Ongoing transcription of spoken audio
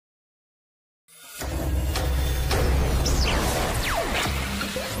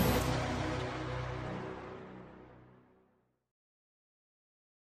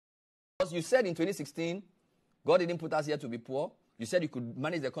Because you said in 2016, God didn't put us here to be poor. You said you could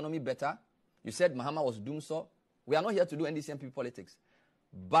manage the economy better. You said Muhammad was doomed. So we are not here to do NDCMP politics.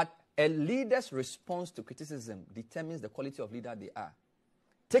 But a leader's response to criticism determines the quality of leader they are.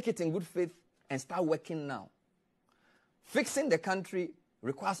 Take it in good faith and start working now. Fixing the country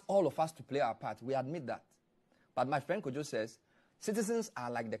requires all of us to play our part. We admit that. But my friend Kojo says, citizens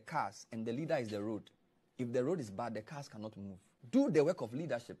are like the cars and the leader is the road. If the road is bad, the cars cannot move. Do the work of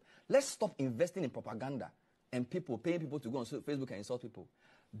leadership. Let's stop investing in propaganda and paying people to go on Facebook and insult people.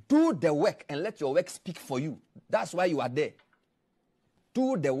 Do the work and let your work speak for you. That's why you are there.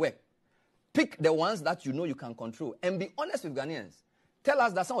 Do the work. Pick the ones that you know you can control. And be honest with Ghanaians. Tell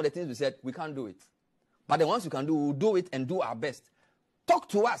us that some of the things we said, we can't do it. But the ones you can do, we'll do it and do our best. Talk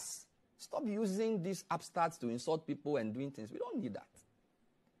to us. Stop using these upstarts to insult people and doing things. We don't need that.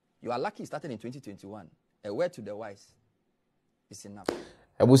 You are lucky it started in 2021. A word to the wise is enough.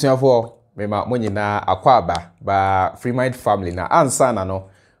 Ebusiafo mema monyina akwaba ba Freemind family na ansa na no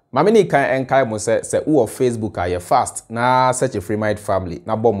mame ni kan enkai mo se wo Facebook a ye fast na search Freemind family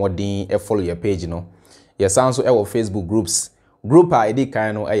na bo modin e follow your page no ye sanso e wo Facebook group a edi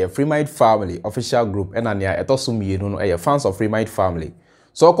kan no e Freemind family official group e na ne etoso mienu no e fans of Freemind family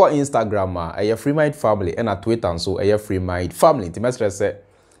so ko Instagram a e Freemind family e na Twitter so e Freemind family timestre se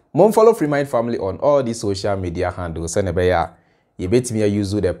mon follow Freemind family on all these social media handles and be ya you bet me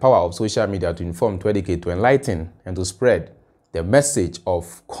use the power of social media to inform, to educate, to enlighten, and to spread the message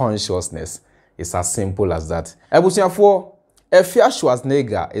of consciousness. It's as simple as that. Ebusiafo, Afia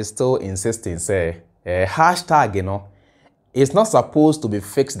Schwar is still insisting, say, hashtag, you know, it's not supposed to be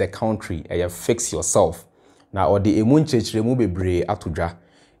fix the country, fix yourself. Now, or the immune church remove bre atuja.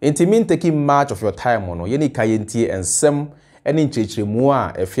 Intimin taking much of your time on, yeni kayenti and some. Any church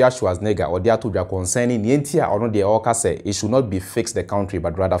mua Afia Schwar or the atuja concerning yentia or no the oka say it should not be fix the country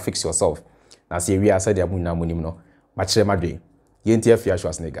but rather fix yourself. Now see we are said the amuna munim no. Machere madwe. Yentia Afia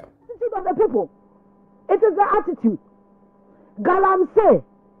Schwar. The people. It is the attitude. Galamsey,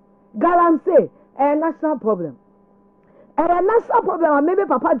 a national problem. And a national problem, maybe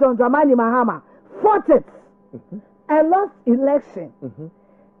Papa John Dramani Mahama fought it and lost election.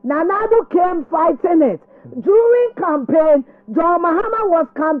 Nana Addo came fighting it. During campaign, John Mahama was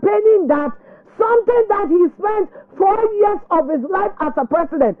campaigning that something that he spent 4 years of his life as a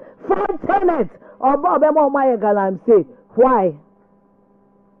president fighting it. Why?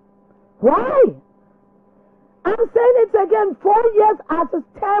 Why? I'm saying it again. 4 years as his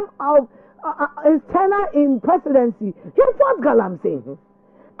term of his tenure in presidency, he fought Galamsey.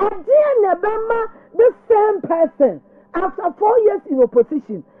 And then November, the same person, after 4 years in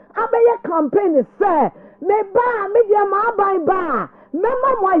opposition, Abaya campaign is say, me ba, me dia ma ba,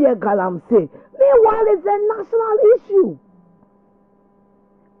 mema mwa ye Galamsey. Meanwhile, it's a national issue.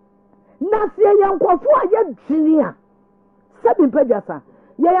 Nasiya yankwafu aye jiniya. Sebi mpejasa.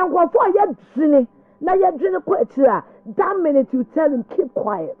 Ya yankwafu aye jini. Na ye jini kwa etira. That minute you tell him, keep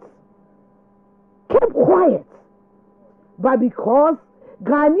quiet. Keep quiet. But because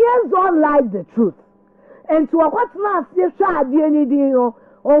Ghanaians don't like the truth. And to what's not say shadi anything,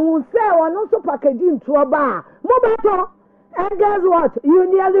 on say one also packaging to a bar. Mobato. And guess what? You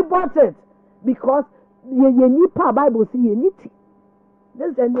nearly bought it. Because you need Bible see you need it.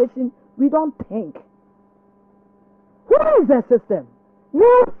 This generation, we don't think. Where is the system?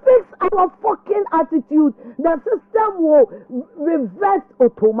 We'll fix our fucking attitude. The system will reverse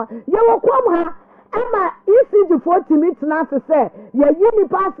automatically. You will come here. Emma, ECG 40 minutes now to say, yeah, you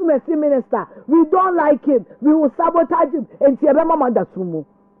pass minister. We don't like him. We will sabotage him. And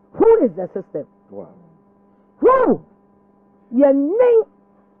who is the system? Wow. Who? Your name.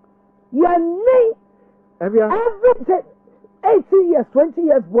 Every day. 18 years, 20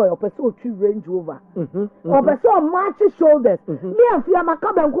 years boy, or person tree Range Rover, or person marches shoulders. Me and Fia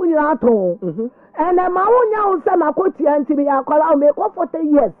Macabam Kuyato, and a Maonia say Makoti and Timmy, I call out me 40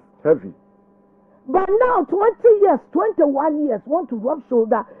 years. Heavy. But now 20 years, 21 years, want to rub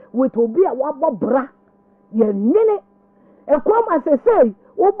shoulder with Obi a wabo bra. Ye nene. E come as I say,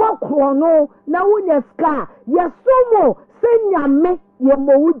 Oba Krono, na unya ska, ye sumo, senya me, ye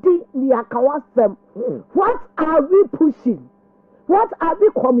moudi, ni akawasem. What are we pushing? What are we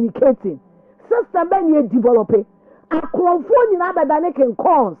communicating? System ben ye developing. A crowdfunding in other than can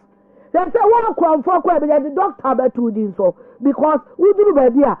cause. They say, well, crowdfunding, the doctor better do this so because we do the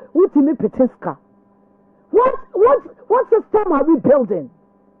idea, we to me petiska. What system are we building?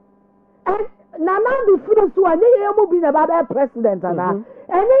 And Nana the first one, they have been about president and they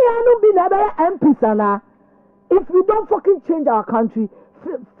have been about MPs. If we don't fucking change our country,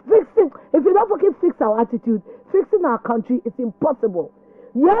 if we don't fucking fix our attitude, fixing our country is impossible.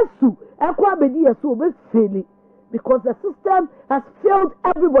 Yesu, ekwa bedi yesu be fail because the system has failed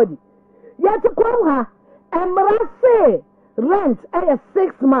everybody. Yet come ha, embrace rent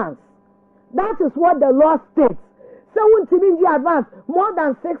 6 months. That is what the law states. So when you advance more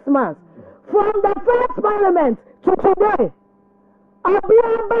than 6 months from the first parliament to today,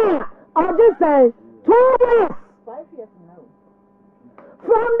 Abiaba, or just say 2 years. 5 years now.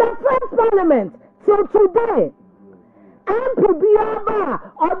 From the first parliament till today, Abiaba,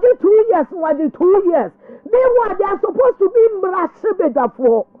 or the 2 years, what the 2 years. Meanwhile, they are supposed to be mrashibeda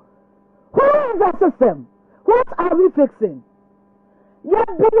for. Where is the system? What are we fixing? You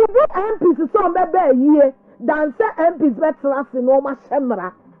believe MPs is on a year than say MPs better as in Oma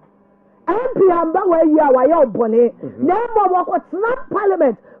Shemra. MP amba where you are, why bonnet. Never walk snap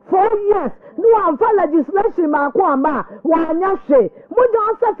parliament 4 years. No one for legislation, Makwamba, Wanyashe. Would you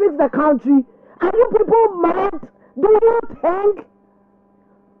also fix the country? Are you people mad? Do you think?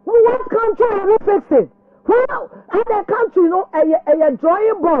 What country are we fixing? Well, and the country, a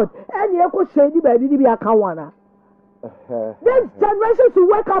drawing board, and you could shady baby be a kawana. This generation should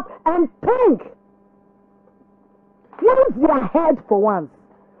wake up and think. Use their head for once.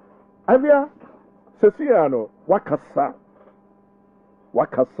 Avia, Ceciano, Wakasa,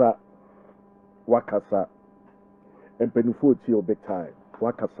 and Penufuti big time.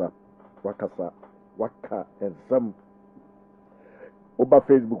 Wakasa, Waka, and some. Oba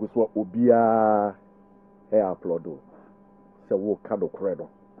Facebook is what Ubia. Upload so we kind of credo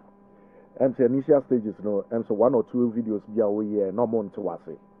and the initial stages no and so 1 or 2 videos be away here no more to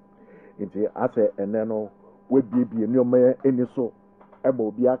wase into as and then we be no more any so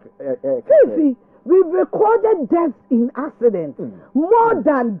we've recorded deaths in accidents more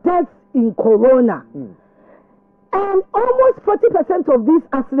than deaths in corona and almost 40% of these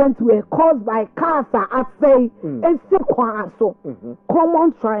accidents were caused by cars I say and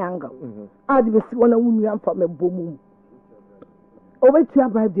common triangle. I'd be one woman from a boom. Over to your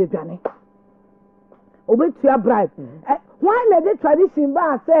bribe, dear Johnny. Over to your bribe. Why not the tradition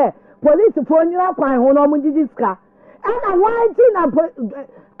bar say police phone you up my home this car? And why didn't I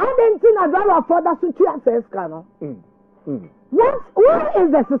drive further to your says cano? What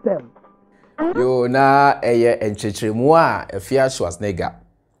is the system? Yo na enchechiremu a Afia Schwar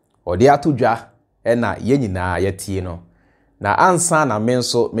odi atodwa na ye nyina yetie no na ansa na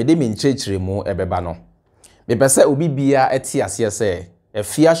menso mede me nchechiremu ebeba no mepese obi bia eti ase se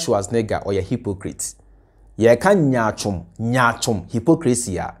Afia Schwar oye hypocrite ye kan nyachom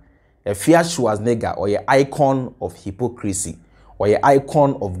hypocrisy a Afia Schwar oye icon of hypocrisy oye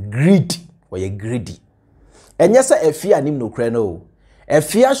icon of greed oye greedy enye se Afia nim no kra no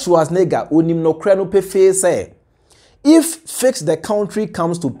Afia Schwar onim no kra no pefe say if fix the country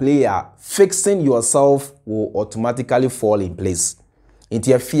comes to play, fixing yourself will automatically fall in place.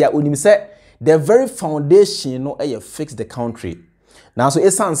 Inti Afia onim say the very foundation no fix the country. Now so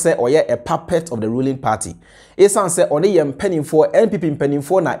esan say oye a puppet of the ruling party. Esan say one ye mpanimfo NPP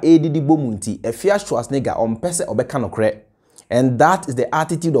mpanimfo na ADD bomunti Afia Schwar on pese obeka no kra. And that is the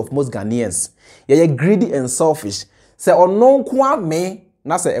attitude of most Ghanaians. Ye greedy and selfish. Se onon kwa me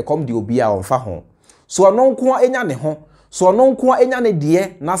na se ekom di obi a onfa ho so onon kwa enya ne ho so onon kwa enya ne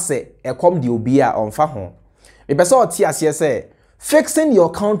de na se ekom di obi a onfa ho me pese o ti ase se fixing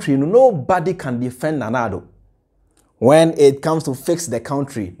your country nobody can defend Nana Addo. When it comes to fix the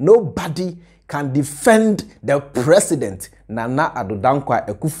country, nobody can defend the president Nana Addo dankwa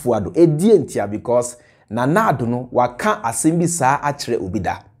Akufo Addo edientia because Nana Addo no waka asembi saa akire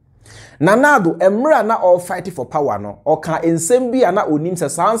obida. Nana Addo emra na all fighting for power no oka ensem bia na onim se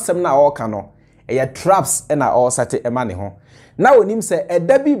sansem na oka no eye traps na all sate ema ne ho na onim se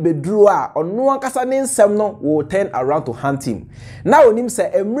edabi beduru a ono ankasa ne nsem no will turn around to hunt him na onim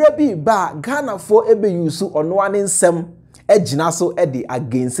se emra bi ba Ghana for ebe yusu ono ane nsem ejina so edi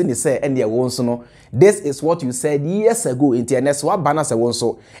against ni se ene wonso no. This is what you said years ago in TNS wa bana se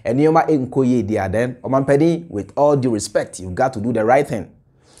wonso enioma enkoye dia then omampedi with all due respect you've got to do the right thing.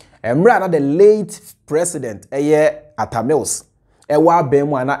 Emra na the late president Atamils ewa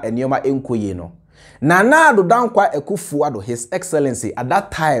bemu ana enioma enkoye no Nana Addo dankwa Akufo Addo his excellency at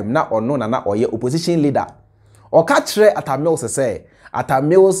that time na ono na oye opposition leader oka kire Atamils say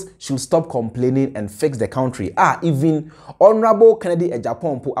Atamils should stop complaining and fix the country. Even Honorable Kennedy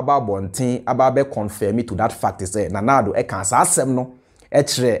Ejapon po ababonten ababe confirm to that fact say Nana Addo kan sa asem no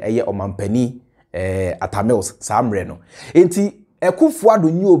kire omampani Atamils samre no enti Akufo Addo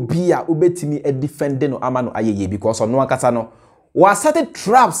nyi obi a obetimi defend no ama no ayeye because ono akata no wa set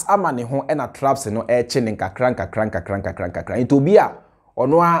traps ama ne ho na traps no chene nkakran enti obi a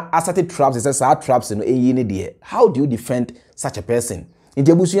ono a asset traps say sa traps no eyi ne de. How do you defend such a person?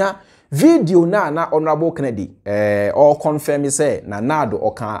 Nti abusua video na Honorable Kennedy all confirm say Nana Addo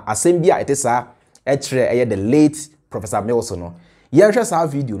oka asem bia etesa ekire the late Professor Mills no. Yenhwe sa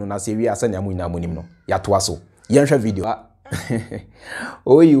video no na se wi asa nya munyina monim no. Ya to aso. Yenhwe video.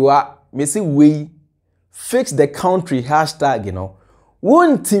 Oh you are Missy we fix the country hashtag you know.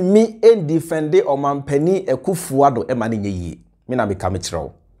 Won't me en defend Omampani Akufo Addo e mane nye me na me ka me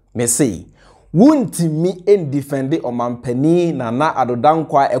kire me say won't me en defend Omampani Nana Addo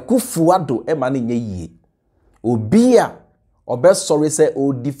dankwa Akufo Addo e mane nye obia obe sorry say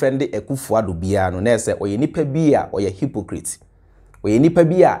o defend Akufo Addo bia no na say oye nipa bia oye hypocrite oye nipa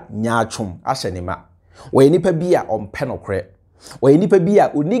bia nyaatwom ahyenema oye nipa bia ompe nokre oye nipa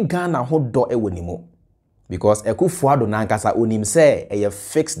bia oni Ghana ho do e wonimo. Because Akufo Addo nankasa onim say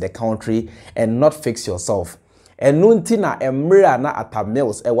fix the country and not fix yourself. And nunti na emre na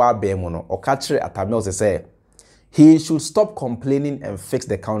Atamils ewa bemu no okachire Atamils say he should stop complaining and fix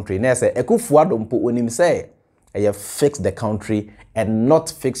the country. Na say Akufo Addo mpo onim say fix the country and not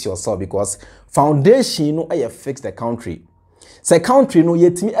fix yourself because foundation no fix the country. Say country no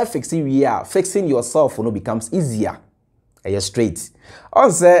yetimi fix we are fixing yourself no becomes easier. Straight.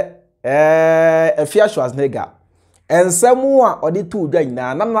 On say Afia Schwar ensemu a odi tu dwan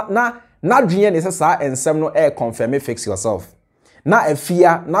na dwen ne se sa ensem no confirm fix yourself na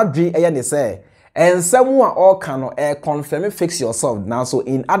Afia na dwen ne se ensemu a all can confirm fix yourself now so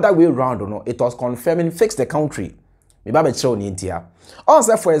in other way round no it was confirming fix the country me ba be kire oni ntia on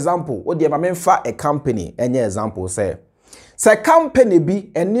say for example odi ma memfa a company enye example say company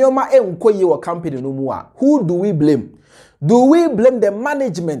bi enioma enkoye wo company no mu a who do we blame? Do we blame the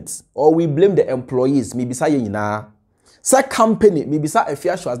management or we blame the employees? Me bisa ye nyina. Say company, me bisa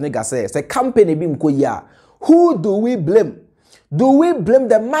Afia Schwar say company bi mkoyi a. Who do we blame? Do we blame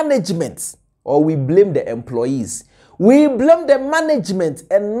the management or we blame the employees? We blame the management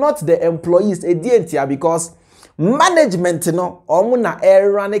and not the employees. Because management no omo na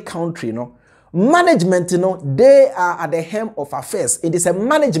run a country no. Management no they are at the helm of affairs. It is a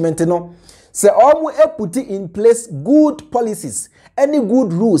management no. Say omu put in place good policies, any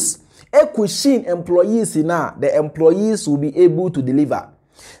good rules, cushion employees na the employees will be able to deliver.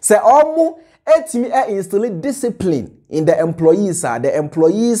 Say omu instill discipline in the employees, the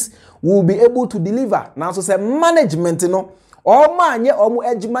employees will be able to deliver. Now so say management no omu anye omu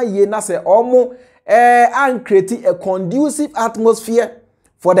ejima ye na say omu and create a conducive atmosphere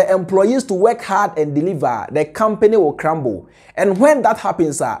for the employees to work hard and deliver. The company will crumble. And when that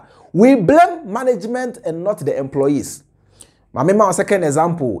happens, we blame management and not the employees. Mama, second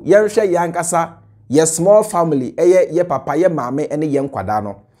example, yenhwe yankasa, ye small family, ye papa, ye mame, and ye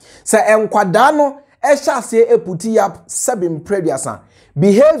nkwadano. Se nkwadano, shase puti up 7 previous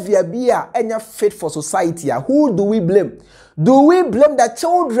behavior be enya fit for society. Who do we blame? Do we blame the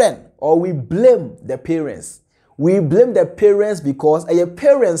children or we blame the parents? We blame the parents because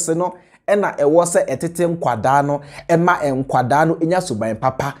parents no ena was etete nkwadano ema nkwadano enya suban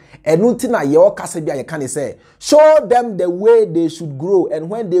papa enunti na ye okase bia ye can say show them the way they should grow and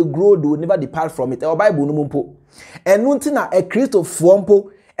when they grow they will never depart from it. Our Bible no mpo enunti na a Christopher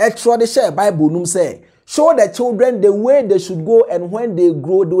mpo tro de share Bible num say show the children the way they should go and when they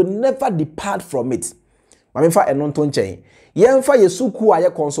grow they will never depart from it. Mamfa enonto nchen yemfa yesuku aye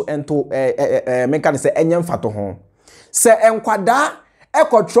konso ento meka ne se enyemfa to ho se enkwada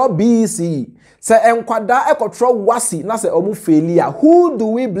ekotro BC se enkwada ekotro wasi na se omu failure. Who do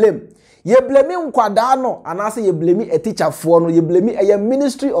we blame? Ye blame nkwada no anase ye blame a teacher for no ye blame a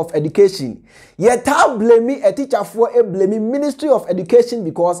ministry of education. Ye ta blame a teacher for a blame ministry of education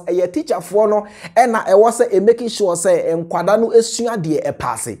because a teacher for no ena e was a making sure say enkwada no esua de e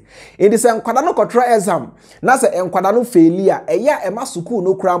pass. It is enkwada no control exam na se enkwada no failure e ya e ma school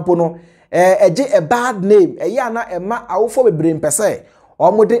no crampo no eje a bad name e ya na e ma awofo bebre mpese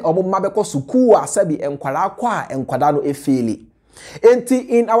omode omuma beko school asabi enkwala kwa enkwada no e faili. Enti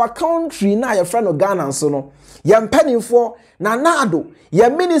in our country na your friend of Ghana so no ye mpanimfo Nana Addo ye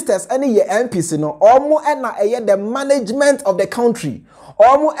ministers any ye MPs no omo na the management of the country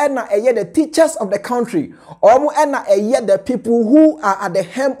omo na the teachers of the country omo na the people who are at the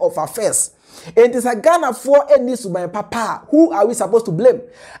helm of affairs. It is a Ghana for any suban papa. Who are we supposed to blame?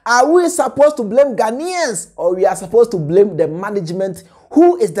 Are we supposed to blame Ghanaians or we are supposed to blame the management?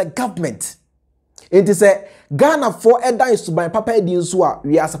 Who is the government? It is a Ghana for Eda is to by Papa Edinsua.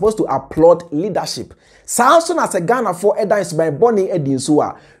 We are supposed to applaud leadership. Soon as a Ghana for Eda is by Bonnie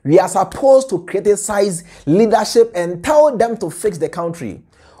Edinsua. We are supposed to criticize leadership and tell them to fix the country.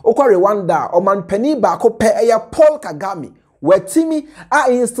 Oko Rwanda, Oman Penny Bako Peya Paul Kagame. Wetimi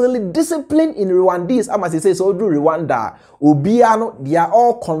are instilling discipline in Rwandese. I must say, so do Rwanda. Obiano, they are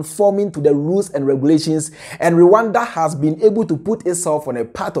all conforming to the rules and regulations, and Rwanda has been able to put itself on a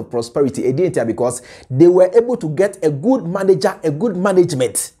path of prosperity because they were able to get a good manager, a good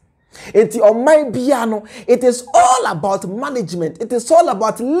management. It is all about management. It is all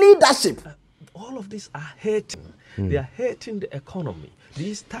about leadership. All of these are hurting. They are hurting the economy.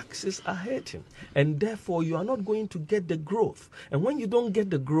 These taxes are hurting, and therefore you are not going to get the growth. And when you don't get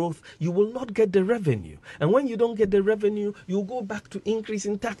the growth, you will not get the revenue. And when you don't get the revenue, you go back to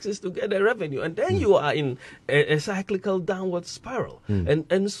increasing taxes to get the revenue. And then you are in a cyclical downward spiral.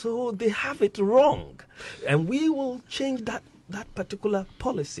 And so they have it wrong. And we will change that particular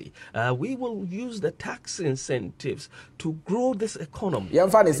policy. We will use the tax incentives to grow this economy.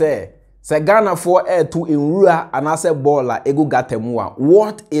 Se Ghana for air to inrua and as a baller ego gatemua.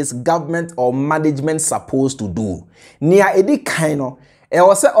 What is government or management supposed to do? Nia edi kaino e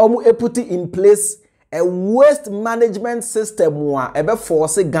was put in place a waste management system ebe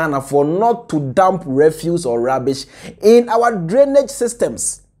force Ghana for not to dump refuse or rubbish in our drainage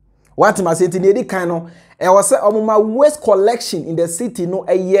systems. What must it edi kaino e was waste collection in the city no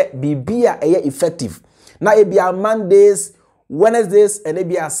eye bibia effective. Na ebia Mondays, Wednesdays and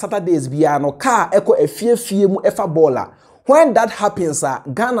maybe Saturdays be no car echo a fear mu efa baller. When that happens,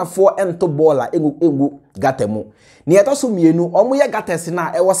 Ghana for ento baller egu gatemu. Ni etoso mienu omo ye gatesi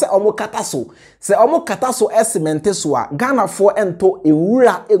na e wose omo kataso. Se omo kataso esmente so a Ghana for ento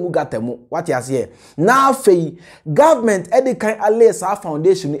ewura egu gatemu. What you say? Na fei government edikan ale sa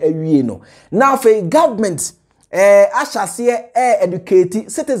foundation ewie no. Na fei government educate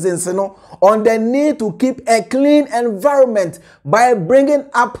citizens on the need to keep a clean environment by bringing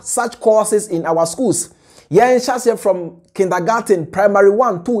up such courses in our schools. Yen shall from kindergarten, primary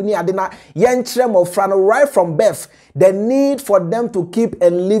 1, 2, ni adina yen trem right from birth, the need for them to keep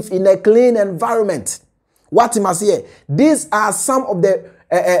and live in a clean environment. What you must say? These are some of the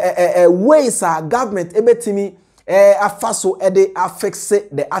ways our government ebetimi afaso ede affects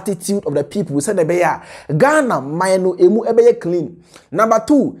the attitude of the people. We said the Ghana mayenu emu ebeye clean. Number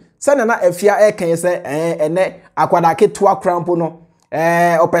 2, say Nana Afia can say ene akwadake tua crampo no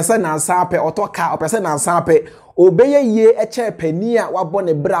opese na nsape otoka opese na nsape obeye ye eche penia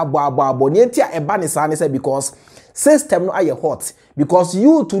wabone bra abo ni entia eba ne sa ne say because system no aye hot because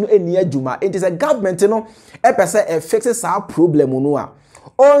you to no eni adwuma. It is a government no epese e fix sa problem no a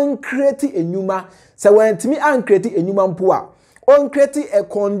on create enyuma. So when to me and create a human poor, on creating a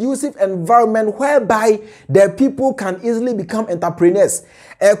conducive environment whereby the people can easily become entrepreneurs.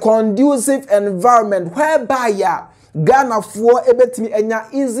 A conducive environment whereby Ghana for able to me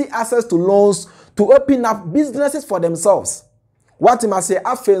easy access to loans to open up businesses for themselves. What I say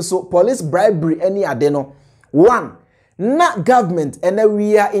after so police bribery any adeno. 1, not government, and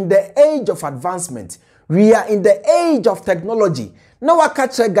we are in the age of advancement. We are in the age of technology. Now I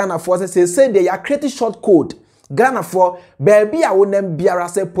catch Ghana for say they are creating short code. Ghana for baby I won't biara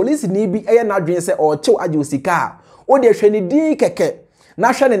say police ni bi na dwen say or chew ajusika. O de hwe din keke.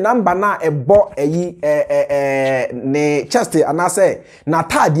 Na hwe ne number na ebo ne chest anase na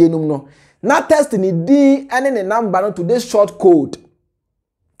tade enum no. Na test ni din ene ne number no to this short code.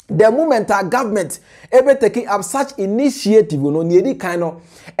 The moment our government ebe taking up such initiative no ni edi kan no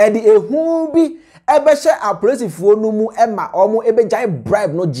e di ehun bi ebe she apolisifoɔ no mu ema omo ebe jai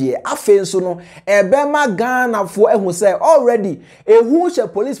bribe no gie afen so no ebe ma Ghana fo ehu say already ehu she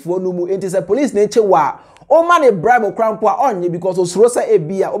policefoɔ no mu enti say police na eche wa o ma ne bribe krampo a onye because osuro say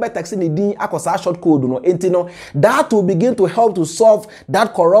ebia obe taxi ne din akosa short code no enti no that will begin to help to solve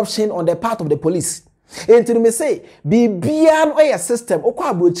that corruption on the part of the police. Enti me say bibia no a system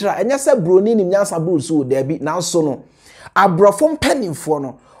okwa abrochira enya say broni nim nyansa bro so there be now so no abrofo pennyfo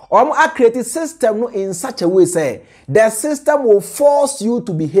no create system no in such a way say the system will force you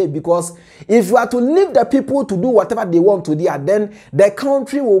to behave, because if you are to leave the people to do whatever they want to do, then the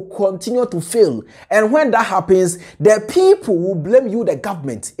country will continue to fail. And when that happens, the people will blame you, the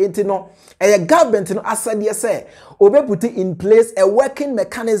government. A government, as I say, will put in place a working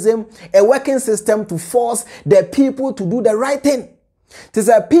mechanism, a working system to force the people to do the right thing. To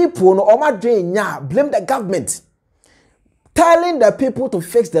say people blame the government. Telling the people to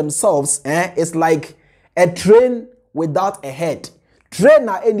fix themselves is like a train without a head. Train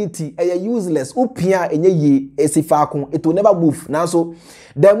na entity useless. Upia enye ye esifakun. It will never move. Now so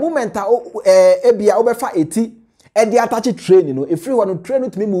the moment ebia obefa eti the attached train, if you want to train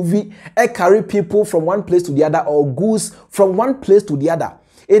with me movie, carry people from one place to the other or goods from one place to the other.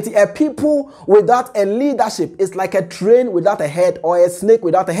 It's a people without a leadership. It's like a train without a head or a snake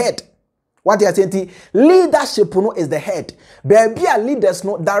without a head. What you are saying, leadership no is the head. Baby leaders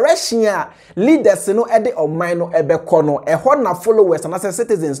no direction leaders no ede or mind no ebe kono e ho na followers and as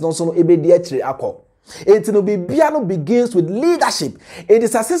citizens no so no ebe di akire akọ. It no be no begins with leadership. It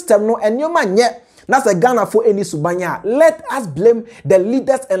is a system no enyoma nye na se Ghana for any subanya. Let us blame the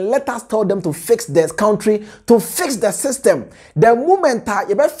leaders and let us tell them to fix this country, to fix the system. The moment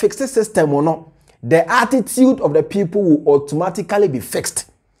you be fix the system or no, the attitude of the people will automatically be fixed.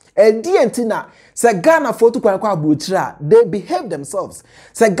 And dientina se Ghana for to kwa abrochira, they behave themselves.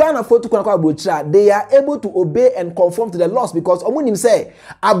 Se Ghana for to kwa abrochira, they are able to obey and conform to the laws because omunim say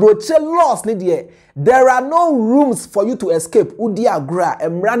abrochira laws ni die. There are no rooms for you to escape. Udi agra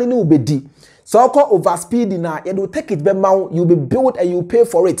emrani ni ubedi. So called overspeed na you will take it be mount, you'll be built and you pay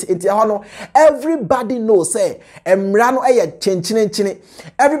for it. Everybody knows say emrano eye chenchine.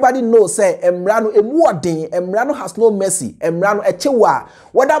 Everybody knows say emrano emuodin, emrano has no mercy, emrano echewa,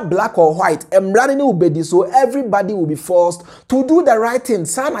 whether black or white, emrano ni ubedi. So everybody will be forced to do the right thing.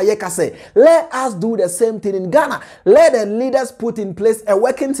 Sana yeka say, let us do the same thing in Ghana. Let the leaders put in place a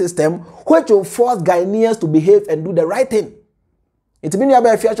working system which will force Ghanaians to behave and do the right thing. It's been your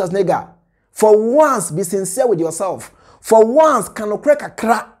Afia Schwar nigga. For once, be sincere with yourself. For once, cannot crack a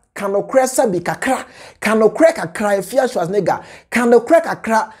crack, cannot crack a big crack, cannot crack a cry, Afia Schwar nigga, cannot crack a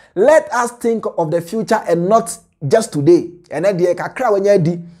crack. Let us think of the future and not just today. And then the kakra when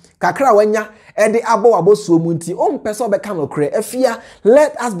you kakra when ya, and the abo so munti, person be cannot crack. Afia,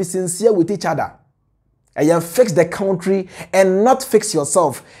 let us be sincere with each other. And you fix the country and not fix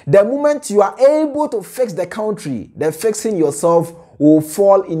yourself. The moment you are able to fix the country, the fixing yourself will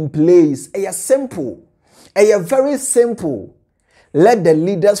fall in place. It's simple. It's very simple. Let the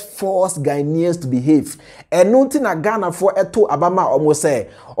leaders force Ghanaians to behave. And nothing a Ghana for eto abama almost say.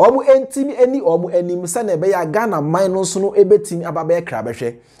 Omu entimi any omu enim sane be ya Ghana minus no ebetimi ababe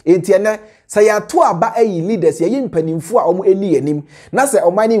krabehwe. Entiene say ya to aba ayi leaders ye mpanimfo a omu eni enim. Na say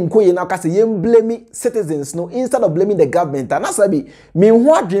omani nkoye na ka say ye blame citizens no instead of blaming the government. Na say bi me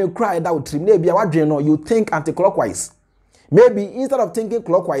ho adwen cry that utrim na bia wadwen no you think anti-clockwise. Maybe instead of thinking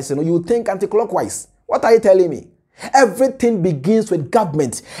clockwise, you think anti-clockwise. What are you telling me? Everything begins with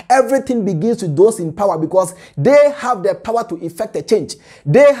government. Everything begins with those in power because they have the power to effect a change.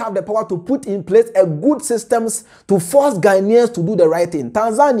 They have the power to put in place a good systems to force Ghanaians to do the right thing.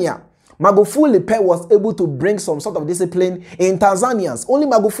 Tanzania, Magufuli was able to bring some sort of discipline in Tanzanians. Only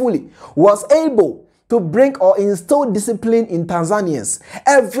Magufuli was able to bring or instill discipline in Tanzanians.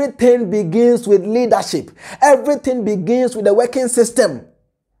 Everything begins with leadership. Everything begins with the working system.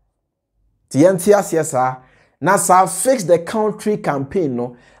 TNTS, NASA fix the country campaign.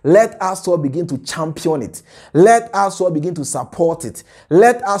 No? Let us all begin to champion it. Let us all begin to support it.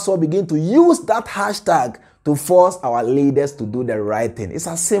 Let us all begin to use that hashtag to force our leaders to do the right thing. It's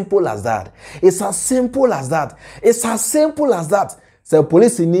as simple as that. It's as simple as that. It's as simple as that. So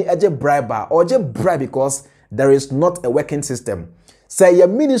police need a bribe or just bribe because there is not a working system. Say your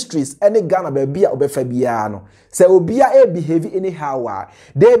ministries any Ghana baby or befabiano. Say obia behave anyhow.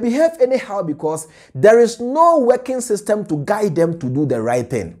 They behave anyhow because there is no working system to guide them to do the right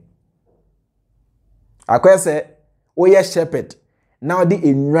thing. Akwe say oye shepherd. Now the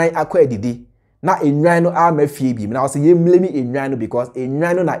enran akwe didi. Na enran no a mafie bi. Now say ye blame enran no because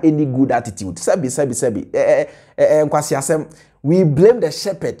enran no na any good attitude. Sebi. Nkwasi asem. We blame the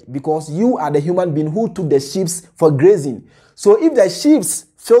shepherd because you are the human being who took the sheep for grazing. So if the sheep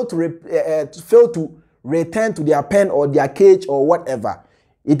fail to return to their pen or their cage or whatever,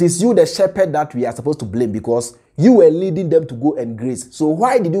 it is you, the shepherd, that we are supposed to blame because you were leading them to go and graze. So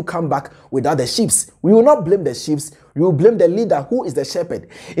why did you come back without the sheep? We will not blame the sheep. We will blame the leader who is the shepherd.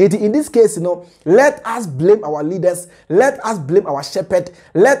 In this case, let us blame our leaders. Let us blame our shepherd.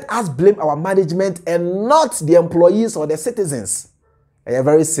 Let us blame our management and not the employees or the citizens.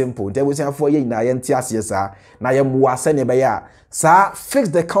 Very simple. Fix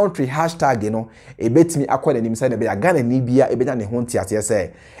the country hashtag,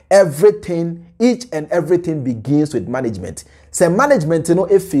 everything, each and everything begins with management. Say management,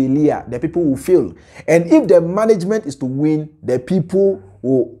 a failure, the people will fail. And if the management is to win, the people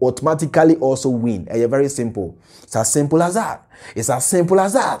will automatically also win. Very simple. It's as simple as that. It's as simple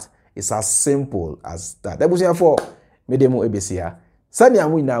as that. It's as simple as that. That was for Medemo Ebesia. Sani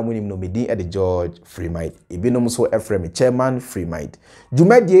amwina mwini mnomidi at the George Freemind. Ibinom so Ephraim chairman Freemind.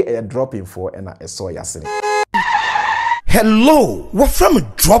 Jumedie a dropping for and a soy yasin. Hello, what from a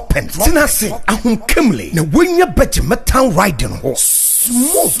dropping? Tinasi, ahun kemle. Na winya beji metan riding horse.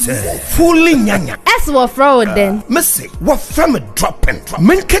 smooth, fully nyanya. As what fraud then? Missy, what from a dropping?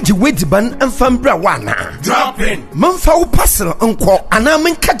 Menkaji Wediban and Fambrawana. Dropping. Munfa Passel Uncle, and I'm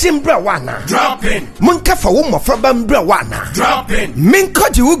Minkajim Brawana. Dropping. Munkafa Wuma from Brawana. Dropping.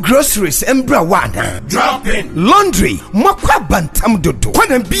 Minkaji groceries and Brawana. Dropping. Laundry, Makwa Bantam Dodo.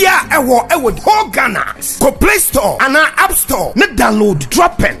 When Bia Ewo whole Ghana. Go Play Store and our App Store. Not download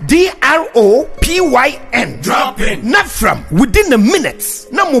Dropping. DROPYN. Dropping. Not from within a minute.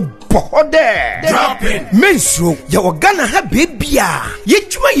 No more bohode. Dropping. Menso, your Ghana have babya.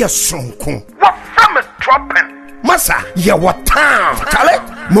 Yetuma ya sonko. What from a dropping? Massa, ya what town? Tell it.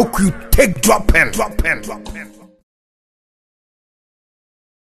 Moku take dropping.